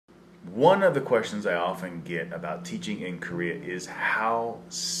One of the questions I often get about teaching in Korea is how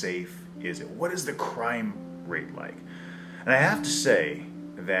safe is it? What is the crime rate like? And I have to say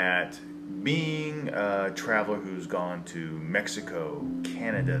that being a traveler who's gone to Mexico,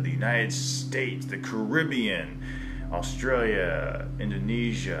 Canada, the United States, the Caribbean, Australia,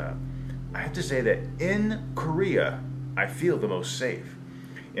 Indonesia, I have to say that in Korea, I feel the most safe.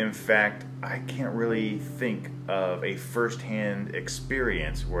 In fact, I can't really think of a first-hand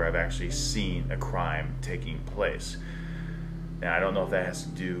experience where I've actually seen a crime taking place. Now, I don't know if that has to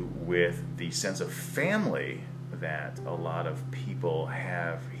do with the sense of family that a lot of people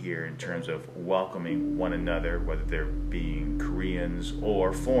have here in terms of welcoming one another, whether they're being Koreans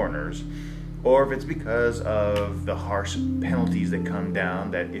or foreigners, or if it's because of the harsh penalties that come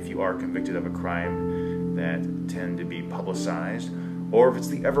down, that if you are convicted of a crime that tend to be publicized, or if it's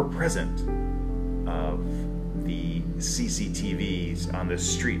the ever-present of the CCTVs on the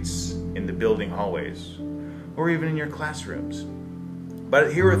streets, in the building hallways, or even in your classrooms.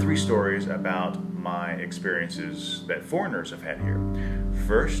 But here are 3 stories about my experiences that foreigners have had here.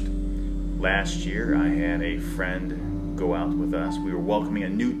 First, last year I had a friend go out with us. We were welcoming a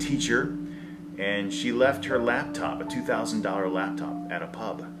new teacher, and she left her laptop, a $2,000 laptop, at a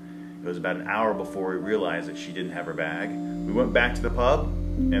pub. It was about an hour before we realized that she didn't have her bag. We went back to the pub,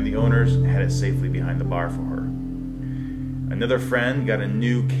 and the owners had it safely behind the bar for her. Another friend got a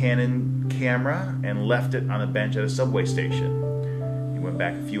new Canon camera and left it on a bench at a subway station. He went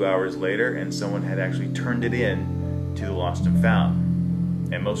back a few hours later, and someone had actually turned it in to the Lost and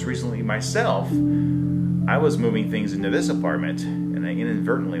Found. And most recently, myself, I was moving things into this apartment, and I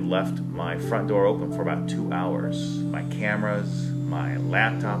inadvertently left my front door open for about 2 hours. My cameras, my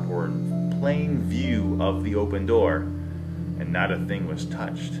laptop were in plain view of the open door, and not a thing was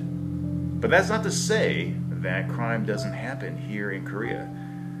touched. But that's not to say that crime doesn't happen here in Korea.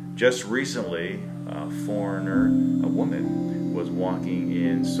 Just recently, a foreigner, a woman, was walking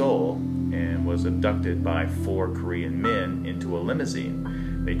in Seoul and was abducted by 4 Korean men into a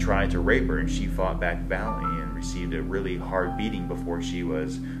limousine. They tried to rape her, and she fought back valiantly and received a really hard beating before she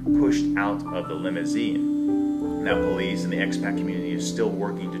was pushed out of the limousine. Now, police and the expat community is still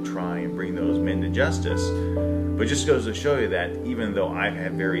working to try and bring those men to justice. But it just goes to show you that even though I've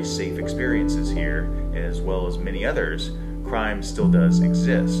had very safe experiences here, as well as many others, crime still does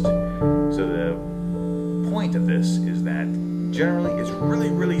exist. So the point of this is that generally it's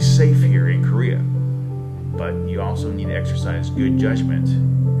really safe here in Korea. But you also need to exercise good judgment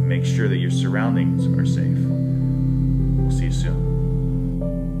and make sure that your surroundings are safe. We'll see you soon.